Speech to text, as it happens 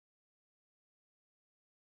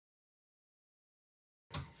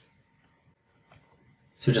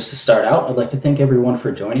So just to start out, I'd like to thank everyone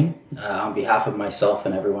for joining. On behalf of myself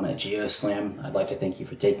and everyone at GeoSLAM, I'd like to thank you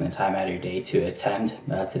for taking the time out of your day to attend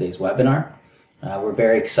today's webinar. We're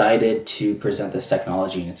very excited to present this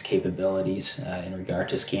technology and its capabilities in regard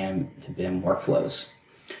to scan to BIM workflows.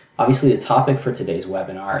 Obviously, the topic for today's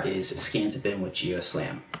webinar is Scan to BIM with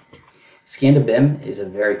GeoSLAM. Scan to BIM is a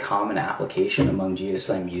very common application among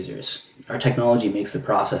GeoSLAM users. Our technology makes the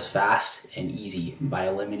process fast and easy by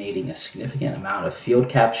eliminating a significant amount of field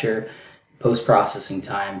capture, post-processing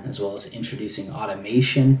time, as well as introducing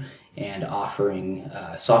automation and offering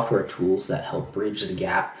software tools that help bridge the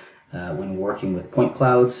gap when working with point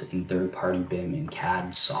clouds and third-party BIM and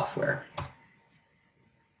CAD software.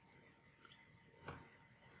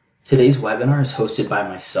 Today's webinar is hosted by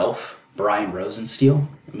myself, Brian Rosensteel.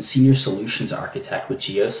 I'm a Senior Solutions Architect with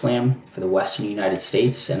GeoSLAM for the Western United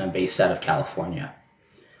States, and I'm based out of California.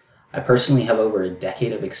 I personally have over a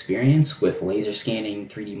decade of experience with laser scanning,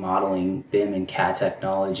 3D modeling, BIM and CAD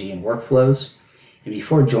technology and workflows. And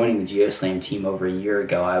before joining the GeoSLAM team over a year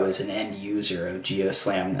ago, I was an end user of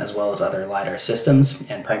GeoSLAM as well as other LiDAR systems,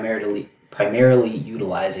 and primarily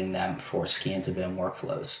utilizing them for scan to BIM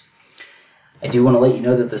workflows. I do want to let you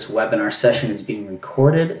know that this webinar session is being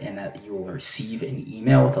recorded and that you will receive an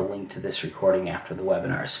email with a link to this recording after the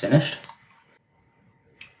webinar is finished.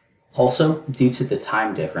 Also, due to the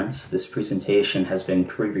time difference, this presentation has been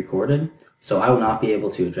pre-recorded, so I will not be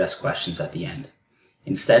able to address questions at the end.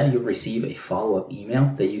 Instead, you'll receive a follow-up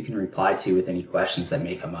email that you can reply to with any questions that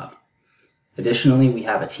may come up. Additionally, we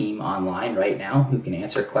have a team online right now who can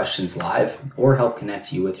answer questions live or help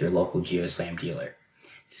connect you with your local GeoSLAM dealer.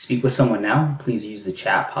 To speak with someone now, please use the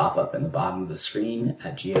chat pop-up in the bottom of the screen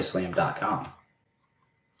at geoslam.com.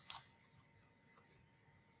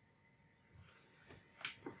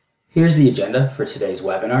 Here's the agenda for today's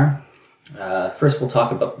webinar. First, we'll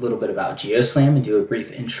talk a little bit about GeoSLAM and do a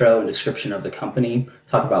brief intro and description of the company,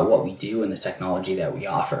 talk about what we do and the technology that we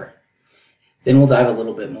offer. Then we'll dive a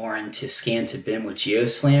little bit more into Scan to BIM with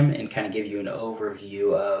GeoSLAM and kind of give you an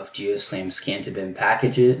overview of GeoSLAM Scan to BIM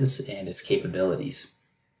packages and its capabilities.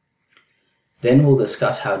 Then we'll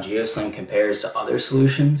discuss how GeoSLAM compares to other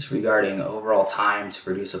solutions regarding overall time to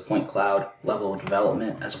produce a point cloud, level of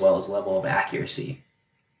development, as well as level of accuracy.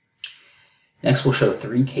 Next, we'll show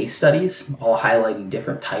 3 case studies, all highlighting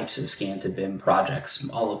different types of scan to BIM projects,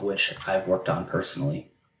 all of which I've worked on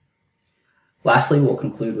personally. Lastly, we'll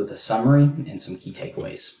conclude with a summary and some key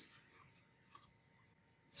takeaways.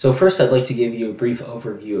 So first, I'd like to give you a brief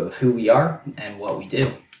overview of who we are and what we do.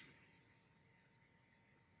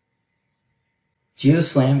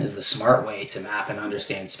 GeoSLAM is the smart way to map and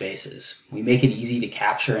understand spaces. We make it easy to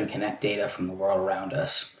capture and connect data from the world around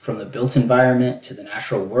us. From the built environment to the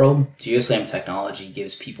natural world, GeoSLAM technology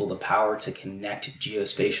gives people the power to connect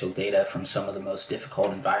geospatial data from some of the most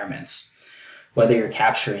difficult environments. Whether you're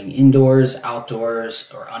capturing indoors,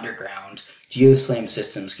 outdoors, or underground, GeoSLAM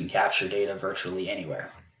systems can capture data virtually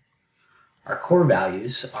anywhere. Our core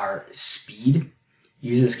values are speed.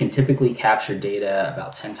 Users can typically capture data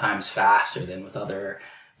about 10 times faster than with other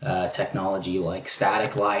technology like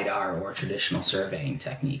static LiDAR or traditional surveying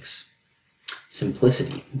techniques.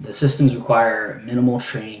 Simplicity. The systems require minimal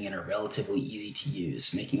training and are relatively easy to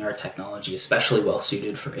use, making our technology especially well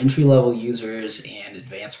suited for entry-level users and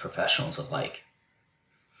advanced professionals alike.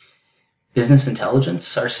 Business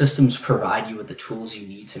intelligence. Our systems provide you with the tools you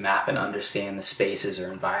need to map and understand the spaces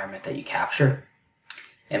or environment that you capture.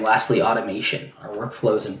 And lastly, automation. Our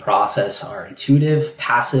workflows and process are intuitive,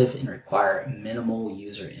 passive, and require minimal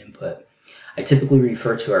user input. I typically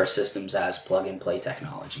refer to our systems as plug-and-play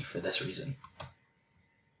technology for this reason.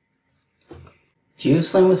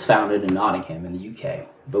 GeoSLAM was founded in Nottingham in the UK,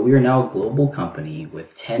 but we are now a global company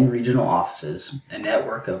with 10 regional offices, a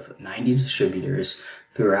network of 90 distributors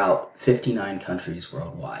throughout 59 countries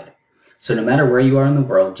worldwide. So no matter where you are in the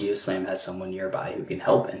world, GeoSLAM has someone nearby who can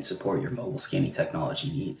help and support your mobile scanning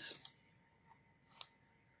technology needs.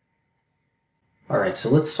 Alright,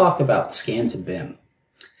 so let's talk about Scan to BIM.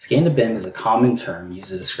 Scan to BIM is a common term used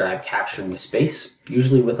to describe capturing a space,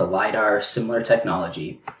 usually with a LiDAR similar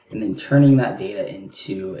technology, and then turning that data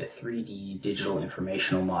into a 3D digital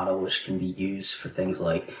informational model which can be used for things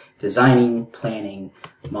like designing, planning,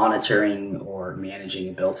 monitoring, or managing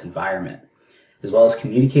a built environment, as well as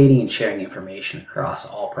communicating and sharing information across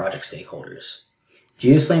all project stakeholders.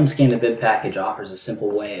 GeoSLAM Scan to BIM package offers a simple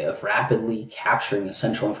way of rapidly capturing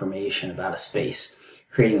essential information about a space,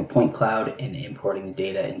 creating a point cloud, and importing the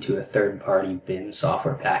data into a third-party BIM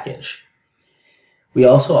software package. We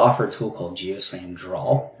also offer a tool called GeoSLAM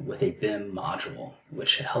Draw with a BIM module,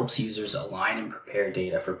 which helps users align and prepare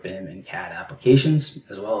data for BIM and CAD applications,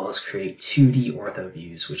 as well as create 2D ortho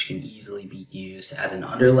views, which can easily be used as an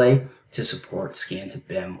underlay to support scan to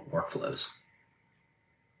BIM workflows.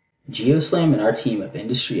 GeoSLAM and our team of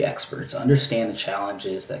industry experts understand the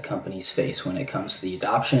challenges that companies face when it comes to the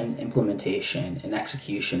adoption, implementation, and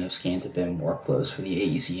execution of scan to BIM workflows for the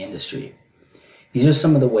AEC industry. These are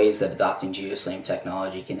some of the ways that adopting GeoSLAM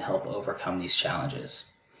technology can help overcome these challenges.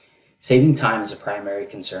 Saving time is a primary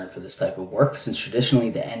concern for this type of work, since traditionally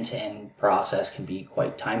the end-to-end process can be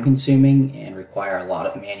quite time-consuming and require a lot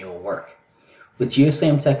of manual work. With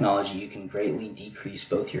GeoSLAM technology, you can greatly decrease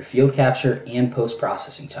both your field capture and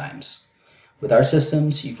post-processing times. With our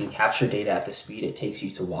systems, you can capture data at the speed it takes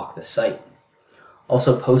you to walk the site.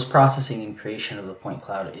 Also, post-processing and creation of the point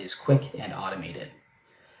cloud is quick and automated.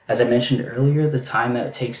 As I mentioned earlier, the time that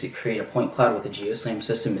it takes to create a point cloud with a GeoSLAM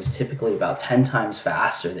system is typically about 10 times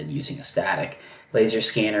faster than using a static laser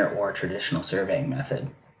scanner or a traditional surveying method.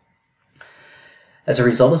 As a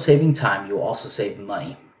result of saving time, you will also save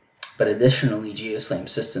money. But additionally, GeoSLAM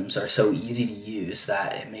systems are so easy to use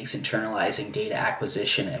that it makes internalizing data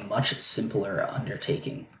acquisition a much simpler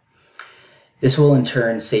undertaking. This will in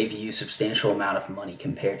turn save you a substantial amount of money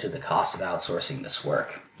compared to the cost of outsourcing this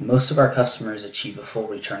work. Most of our customers achieve a full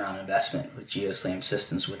return on investment with GeoSLAM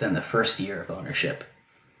systems within the first year of ownership.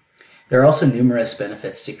 There are also numerous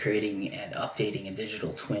benefits to creating and updating a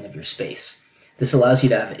digital twin of your space. This allows you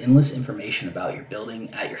to have endless information about your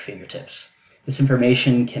building at your fingertips. This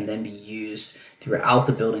information can then be used throughout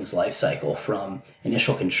the building's life cycle, from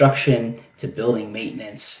initial construction to building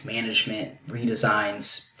maintenance, management,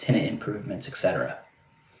 redesigns, tenant improvements, etc.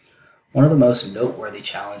 One of the most noteworthy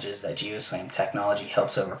challenges that GeoSLAM technology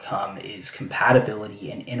helps overcome is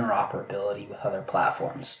compatibility and interoperability with other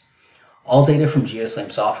platforms. All data from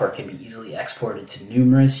GeoSLAM software can be easily exported to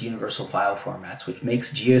numerous universal file formats, which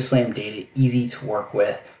makes GeoSLAM data easy to work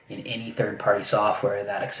with in any third-party software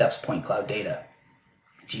that accepts point cloud data.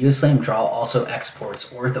 GeoSLAM Draw also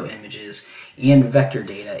exports ortho images and vector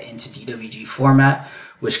data into DWG format,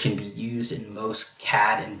 which can be used in most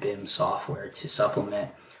CAD and BIM software to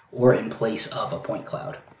supplement or in place of a point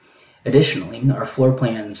cloud. Additionally, our floor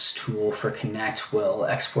plans tool for Connect will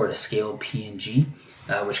export a scaled PNG,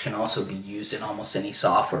 which can also be used in almost any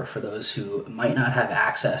software for those who might not have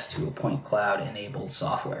access to a point cloud enabled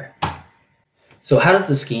software. So how does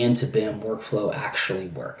the scan to BIM workflow actually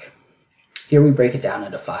work? Here we break it down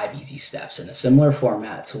into 5 easy steps in a similar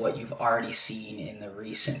format to what you've already seen in the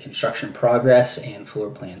recent construction progress and floor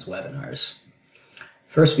plans webinars.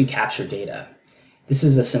 First, we capture data. This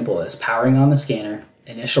is as simple as powering on the scanner,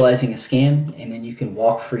 initializing a scan, and then you can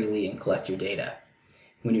walk freely and collect your data.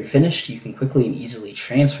 When you're finished, you can quickly and easily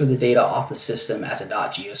transfer the data off the system as a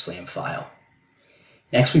 .geoslam file.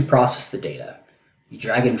 Next, we process the data. You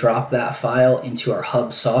drag and drop that file into our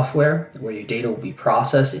hub software, where your data will be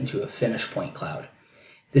processed into a finished point cloud.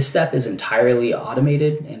 This step is entirely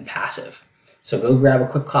automated and passive. So go grab a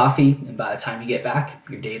quick coffee, and by the time you get back,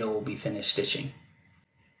 your data will be finished stitching.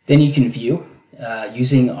 Then you can view.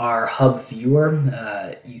 Using our hub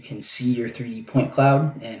viewer, you can see your 3D point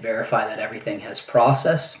cloud and verify that everything has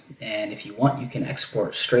processed. And if you want, you can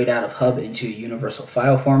export straight out of hub into a universal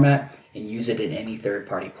file format and use it in any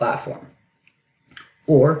third-party platform.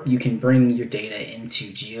 Or you can bring your data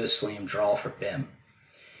into GeoSLAM Draw for BIM.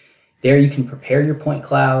 There you can prepare your point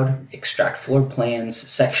cloud, extract floor plans,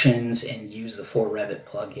 sections, and use the full REVIT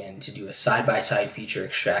plugin to do a side-by-side feature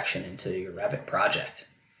extraction into your REVIT project.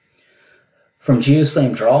 From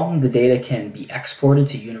GeoSLAM Draw, the data can be exported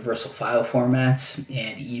to universal file formats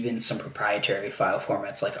and even some proprietary file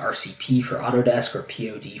formats like RCP for Autodesk or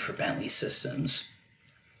POD for Bentley systems.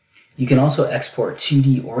 You can also export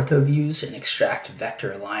 2D ortho views and extract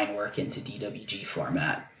vector line work into DWG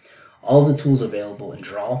format. All the tools available in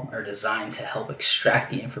Draw are designed to help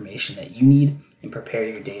extract the information that you need and prepare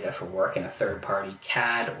your data for work in a third-party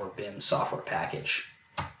CAD or BIM software package.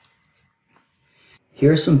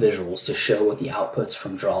 Here are some visuals to show what the outputs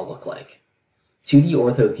from Draw look like. 2D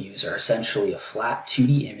ortho views are essentially a flat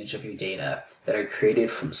 2D image of your data that are created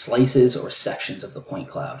from slices or sections of the point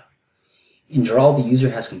cloud. In Draw, the user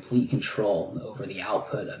has complete control over the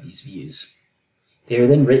output of these views. They are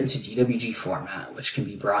then written to DWG format, which can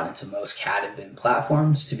be brought into most CAD and BIM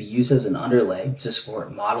platforms to be used as an underlay to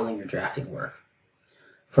support modeling or drafting work.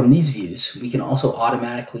 From these views, we can also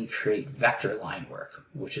automatically create vector line work,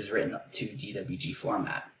 which is written to DWG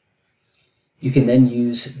format. You can then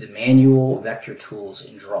use the manual vector tools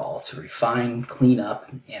in Draw to refine, clean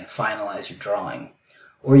up, and finalize your drawing.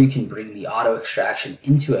 Or you can bring the auto extraction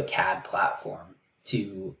into a CAD platform.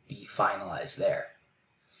 to be finalized there.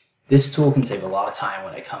 This tool can save a lot of time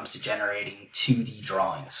when it comes to generating 2D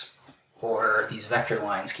drawings, or these vector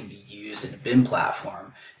lines can be used in a BIM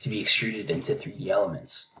platform to be extruded into 3D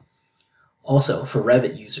elements. Also, for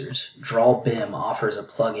Revit users, Draw BIM offers a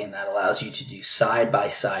plugin that allows you to do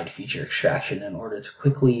side-by-side feature extraction in order to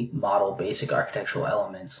quickly model basic architectural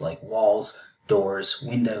elements like walls, doors,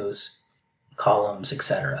 windows, columns,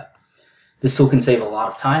 etc. This tool can save a lot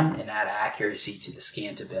of time and add accuracy to the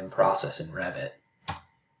scan to BIM process in Revit.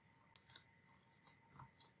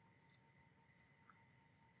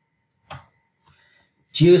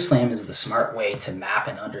 GeoSLAM is the smart way to map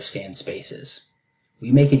and understand spaces.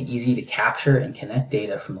 We make it easy to capture and connect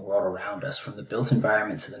data from the world around us, from the built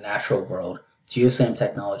environment to the natural world. GeoSLAM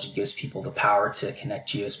technology gives people the power to connect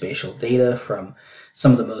geospatial data from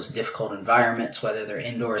some of the most difficult environments, whether they're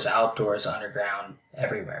indoors, outdoors, underground,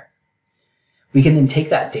 everywhere. We can then take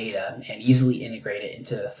that data and easily integrate it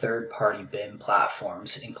into third-party BIM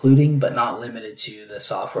platforms, including but not limited to the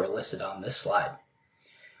software listed on this slide.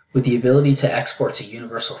 With the ability to export to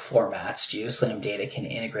universal formats, GeoSLAM data can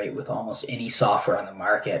integrate with almost any software on the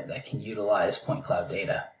market that can utilize point cloud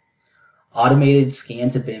data. Automated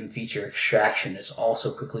scan-to-BIM feature extraction is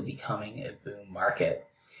also quickly becoming a boom market.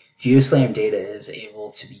 GeoSLAM data is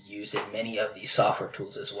able to be used in many of these software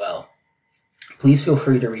tools as well. Please feel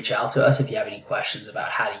free to reach out to us if you have any questions about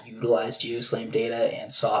how to utilize GeoSLAM data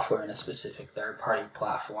and software in a specific third-party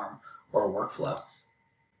platform or workflow.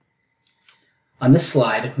 On this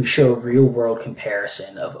slide, we show a real-world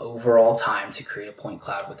comparison of overall time to create a point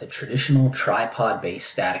cloud with a traditional tripod-based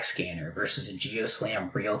static scanner versus a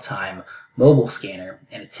GeoSLAM real-time mobile scanner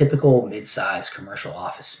in a typical mid-size commercial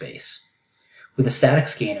office space. With a static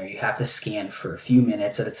scanner, you have to scan for a few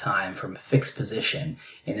minutes at a time from a fixed position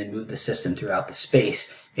and then move the system throughout the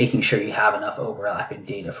space, making sure you have enough overlapping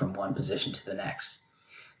data from one position to the next.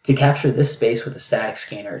 To capture this space with a static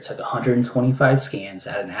scanner, it took 125 scans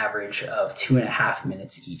at an average of 2.5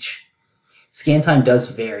 minutes each. Scan time does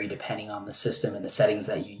vary depending on the system and the settings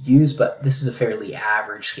that you use, but this is a fairly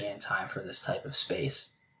average scan time for this type of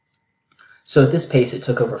space. So at this pace, it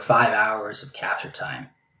took over 5 hours of capture time.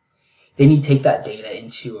 Then you take that data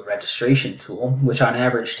into a registration tool, which on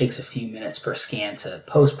average takes a few minutes per scan to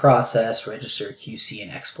post-process, register, QC,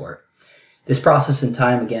 and export. This process and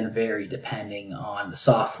time again vary depending on the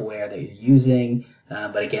software that you're using,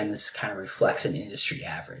 but again, this kind of reflects an industry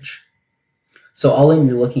average. So all in,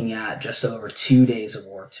 you're looking at just over 2 days of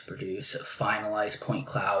work to produce a finalized point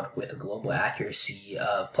cloud with a global accuracy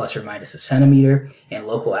of plus or minus a centimeter and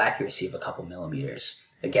local accuracy of a couple millimeters.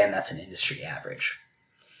 Again, that's an industry average.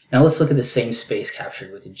 Now let's look at the same space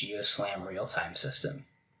captured with the GeoSLAM real-time system.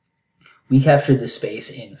 We captured this space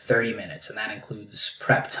in 30 minutes, and that includes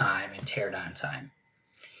prep time and teardown time.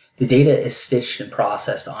 The data is stitched and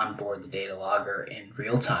processed on board the data logger in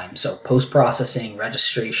real time, so post-processing,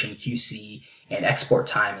 registration, QC, and export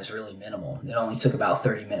time is really minimal. It only took about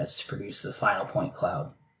 30 minutes to produce the final point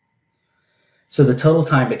cloud. So the total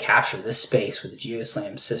time to capture this space with the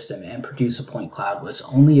GeoSLAM system and produce a point cloud was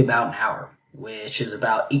only about an hour, which is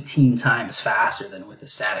about 18 times faster than with a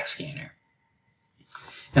static scanner.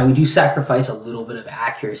 Now we do sacrifice a little bit of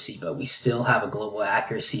accuracy, but we still have a global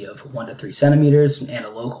accuracy of 1 to 3 centimeters and a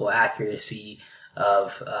local accuracy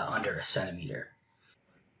of under a centimeter.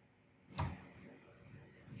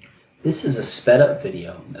 This is a sped up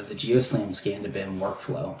video of the GeoSLAM Scan to BIM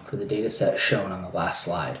workflow for the dataset shown on the last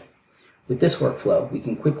slide. With this workflow, we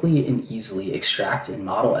can quickly and easily extract and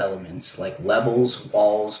model elements like levels,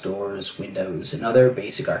 walls, doors, windows, and other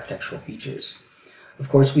basic architectural features. Of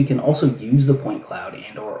course, we can also use the point cloud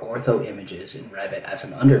and/or ortho images in Revit as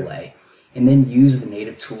an underlay, and then use the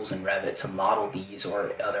native tools in Revit to model these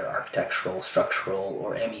or other architectural, structural,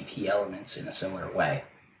 or MEP elements in a similar way.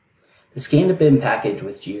 The Scan to BIM package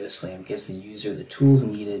with GeoSLAM gives the user the tools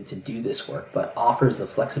needed to do this work, but offers the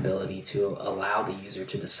flexibility to allow the user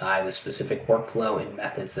to decide the specific workflow and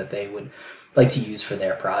methods that they would like to use for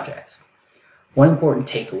their project. One important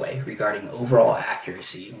takeaway regarding overall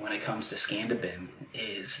accuracy when it comes to Scan to BIM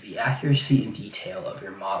is the accuracy and detail of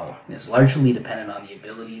your model is largely dependent on the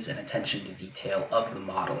abilities and attention to detail of the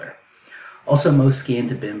modeler. Also, most Scan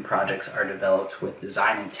to BIM projects are developed with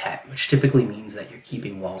design intent, which typically means that you're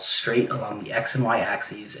keeping walls straight along the X and Y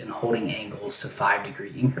axes and holding angles to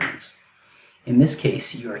 5-degree increments. In this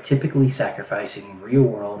case, you are typically sacrificing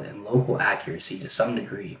real-world and local accuracy to some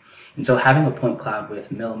degree, and so having a point cloud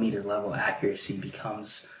with millimeter-level accuracy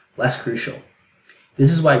becomes less crucial.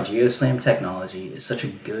 This is why GeoSLAM technology is such a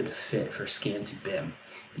good fit for Scan to BIM,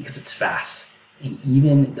 because it's fast. And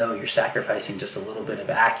even though you're sacrificing just a little bit of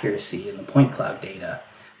accuracy in the point cloud data,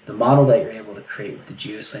 The model that you're able to create with the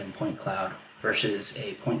GeoSLAM point cloud versus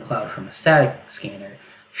a point cloud from a static scanner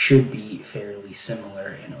should be fairly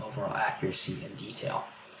similar in overall accuracy and detail.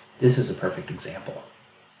 This is a perfect example.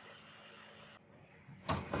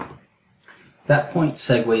 That point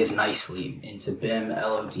segues nicely into BIM,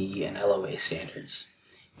 LOD, and LOA standards.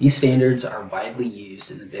 These standards are widely used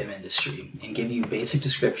in the BIM industry and give you basic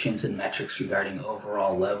descriptions and metrics regarding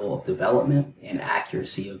overall level of development and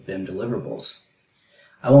accuracy of BIM deliverables.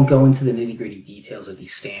 I won't go into the nitty-gritty details of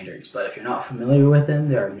these standards, but if you're not familiar with them,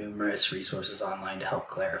 there are numerous resources online to help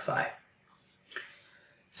clarify.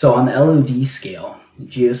 So on the LOD scale,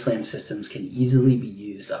 GeoSLAM systems can easily be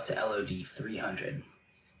used up to LOD 300.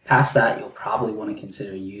 Past that, you'll probably want to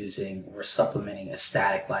consider using or supplementing a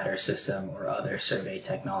static LiDAR system or other survey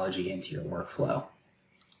technology into your workflow.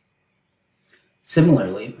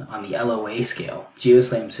 Similarly, on the LOA scale,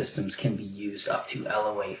 GeoSLAM systems can be used up to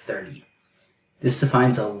LOA 30. This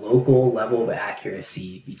defines a local level of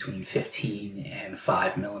accuracy between 15 and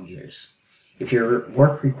 5 millimeters. If your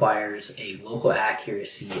work requires a local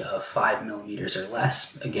accuracy of 5 millimeters or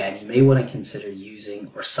less, again, you may want to consider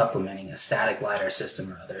using or supplementing a static LiDAR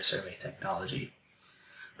system or other survey technology.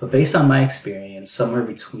 But based on my experience, somewhere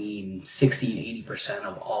between 60 and 80%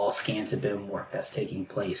 of all scan to BIM work that's taking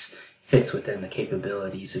place fits within the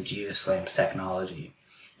capabilities of GeoSLAM's technology.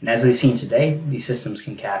 And as we've seen today, these systems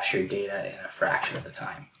can capture data in a fraction of the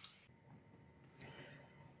time.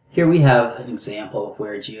 Here we have an example of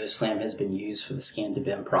where GeoSLAM has been used for the scan to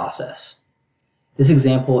BIM process. This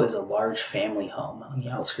example is a large family home on the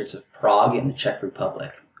outskirts of Prague in the Czech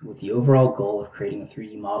Republic, with the overall goal of creating a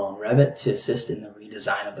 3D model in Revit to assist in the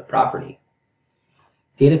redesign of the property.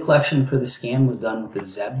 Data collection for the scan was done with the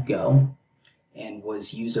ZEB Go and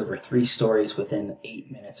was used over 3 stories within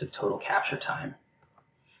 8 minutes of total capture time.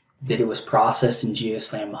 The data was processed in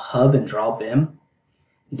GeoSLAM Hub and Draw BIM.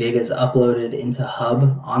 The data is uploaded into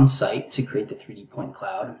Hub on site to create the 3D point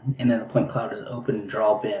cloud, and then the point cloud is opened in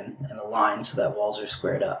Draw BIM and aligned so that walls are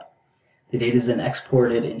squared up. The data is then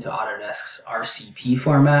exported into Autodesk's RCP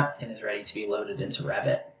format and is ready to be loaded into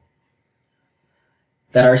Revit.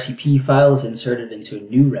 That RCP file is inserted into a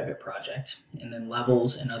new Revit project, and then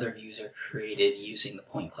levels and other views are created using the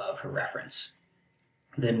point cloud for reference.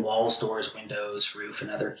 Then walls, doors, windows, roof,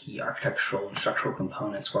 and other key architectural and structural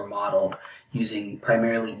components were modeled using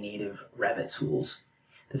primarily native Revit tools.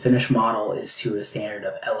 The finished model is to a standard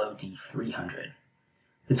of LOD 300.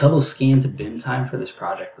 The total scan to BIM time for this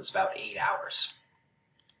project was about 8 hours.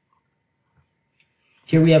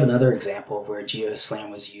 Here we have another example of where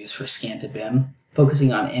GeoSLAM was used for scan to BIM,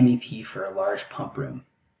 focusing on MEP for a large pump room.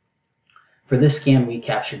 For this scan, we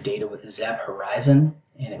captured data with ZEB Horizon,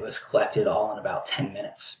 and it was collected all in about 10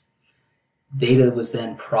 minutes. Data was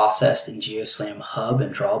then processed in GeoSLAM Hub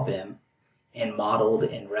and Draw BIM and modeled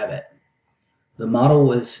in Revit. The model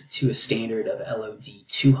was to a standard of LOD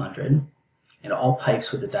 200, and all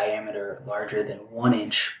pipes with a diameter larger than 1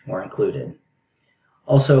 inch were included,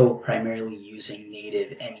 also primarily using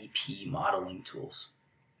native MEP modeling tools.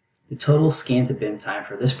 The total scan to BIM time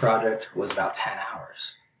for this project was about 10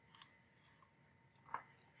 hours.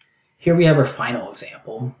 Here we have our final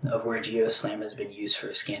example of where GeoSLAM has been used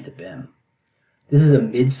for scan to BIM. This is a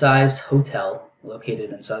mid-sized hotel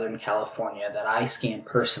located in Southern California that I scanned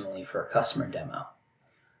personally for a customer demo.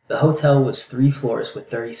 The hotel was 3 floors with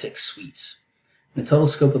 36 suites. The total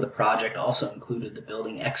scope of the project also included the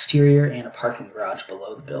building exterior and a parking garage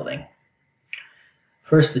below the building.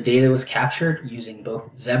 First, the data was captured using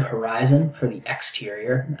both ZEB Horizon for the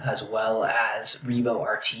exterior as well as Revo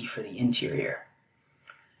RT for the interior.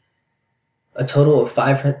 A total of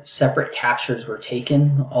 5 separate captures were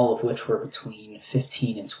taken, all of which were between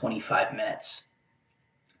 15 and 25 minutes.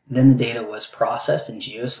 Then the data was processed in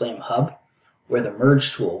GeoSLAM Hub, where the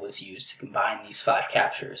merge tool was used to combine these 5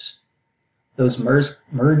 captures. Those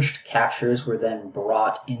merged captures were then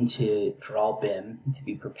brought into Draw BIM to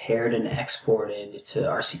be prepared and exported to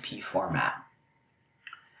RCP format.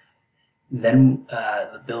 Then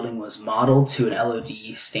the building was modeled to an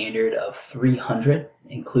LOD standard of 300,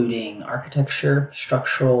 including architecture,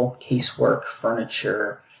 structural, casework,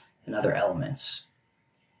 furniture, and other elements.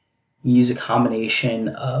 We use a combination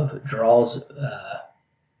of Draw's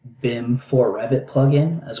BIM for Revit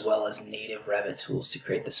plugin as well as native Revit tools to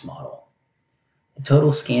create this model. The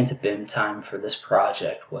total scan to BIM time for this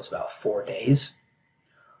project was about 4 days.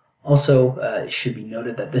 Also, it should be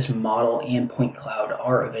noted that this model and point cloud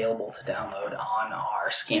are available to download on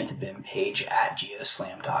our Scan to BIM page at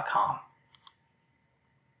geoslam.com.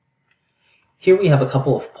 Here we have a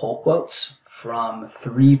couple of pull quotes from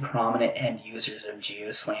 3 prominent end users of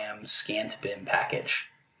GeoSLAM's Scan to BIM package.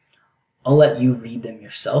 I'll let you read them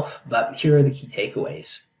yourself, but here are the key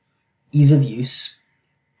takeaways. Ease of use,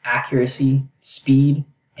 accuracy, speed,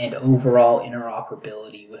 and overall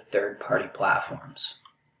interoperability with third-party platforms.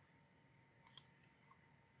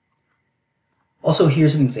 Also,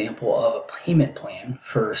 here's an example of a payment plan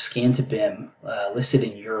for Scan to BIM listed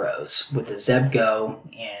in euros with the ZebGo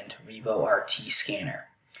and Revo RT scanner.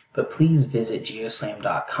 But please visit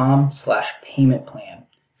geoslam.com/payment plan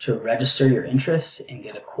to register your interest and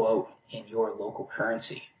get a quote in your local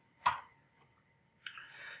currency.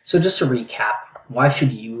 So just to recap, why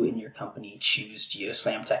should you and your company choose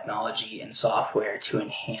GeoSLAM technology and software to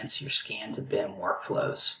enhance your Scan to BIM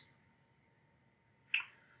workflows?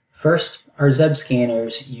 First, our ZEB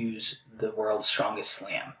scanners use the world's strongest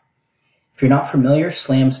SLAM. If you're not familiar,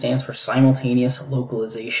 SLAM stands for Simultaneous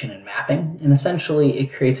Localization and Mapping, and essentially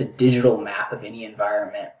it creates a digital map of any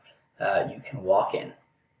environment you can walk in.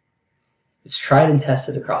 It's tried and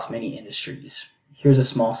tested across many industries. Here's a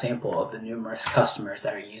small sample of the numerous customers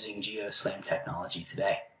that are using GeoSLAM technology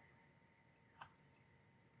today.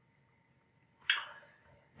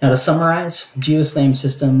 Now to summarize, GeoSLAM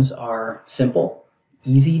systems are simple,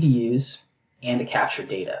 easy to use, and to capture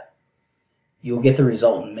data. You'll get the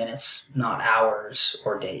result in minutes, not hours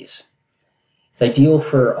or days. It's ideal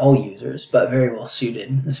for all users, but very well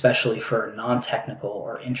suited, especially for non-technical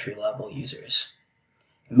or entry-level users.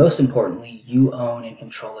 And most importantly, you own and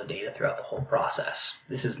control the data throughout the whole process.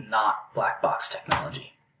 This is not black box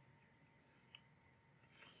technology.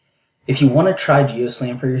 If you want to try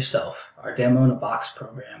GeoSLAM for yourself, our Demo in a Box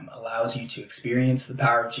program allows you to experience the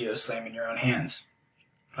power of GeoSLAM in your own hands,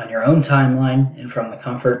 on your own timeline, and from the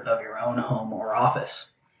comfort of your own home or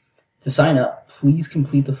office. To sign up, please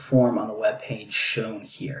complete the form on the webpage shown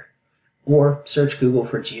here, or search Google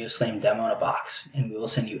for GeoSLAM Demo in a Box, and we will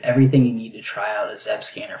send you everything you need to try out a ZEB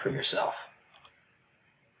scanner for yourself.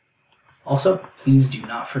 Also, please do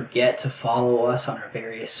not forget to follow us on our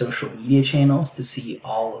various social media channels to see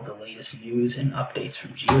all of the latest news and updates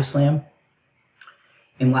from GeoSLAM.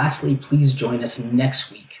 And lastly, please join us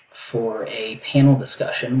next week for a panel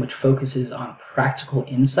discussion which focuses on practical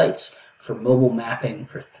insights for mobile mapping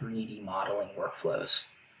for 3D modeling workflows.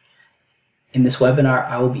 In this webinar,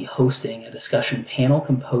 I will be hosting a discussion panel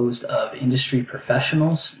composed of industry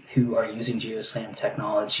professionals who are using GeoSLAM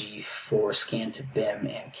technology for Scan to BIM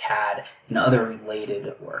and CAD and other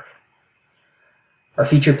related work. Our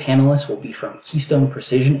featured panelists will be from Keystone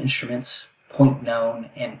Precision Instruments, Point Known,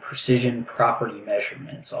 and Precision Property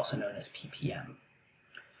Measurements, also known as PPM.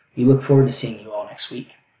 We look forward to seeing you all next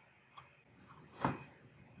week.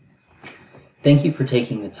 Thank you for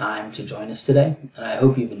taking the time to join us today, and I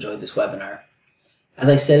hope you've enjoyed this webinar. As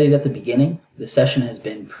I stated at the beginning, the session has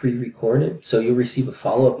been pre-recorded, so you'll receive a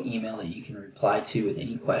follow-up email that you can reply to with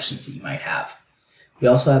any questions that you might have. We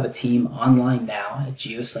also have a team online now at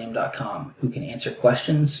geoslam.com who can answer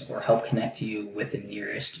questions or help connect you with the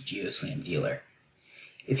nearest GeoSLAM dealer.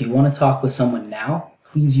 If you want to talk with someone now,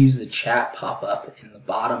 please use the chat pop-up in the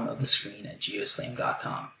bottom of the screen at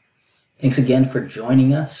geoslam.com. Thanks again for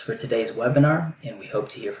joining us for today's webinar, and we hope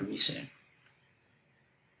to hear from you soon.